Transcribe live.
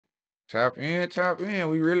Tap in, tap in.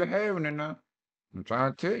 We really having it now. I'm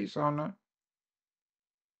trying to tell you something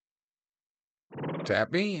now.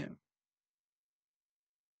 Tap in.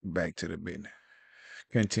 Back to the business.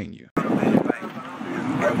 Continue. You hear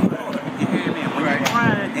me? When you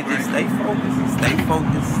grind, and just stay focused, stay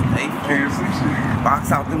focused, stay focused.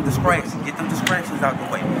 Box out them distractions, get them distractions out the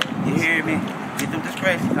way. You hear me? Get them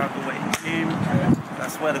distractions out the way. You hear me? I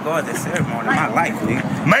swear to God, that ceremony, my life,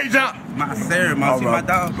 nigga. Major! My ceremony, see my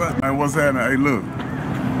dog, bro. Hey, what's happening? Hey, look,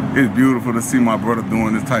 it's beautiful to see my brother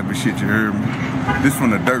doing this type of shit, you heard me? This from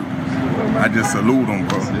the dirt. I just salute him,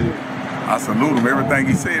 bro. I salute him. Everything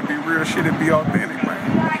he said be real shit and be authentic,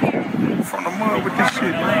 man. From the mud with this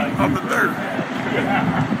shit, man. Off the dirt.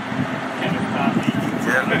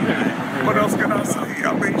 What else can I say?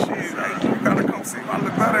 I mean, shit, hey, you gotta come see my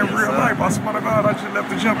little brother in real life. I swear to God, I just left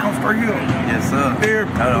the gym, come straight here. Yes, sir.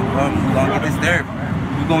 Therapy. We're gonna get this therapy.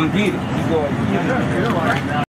 We're gonna get it.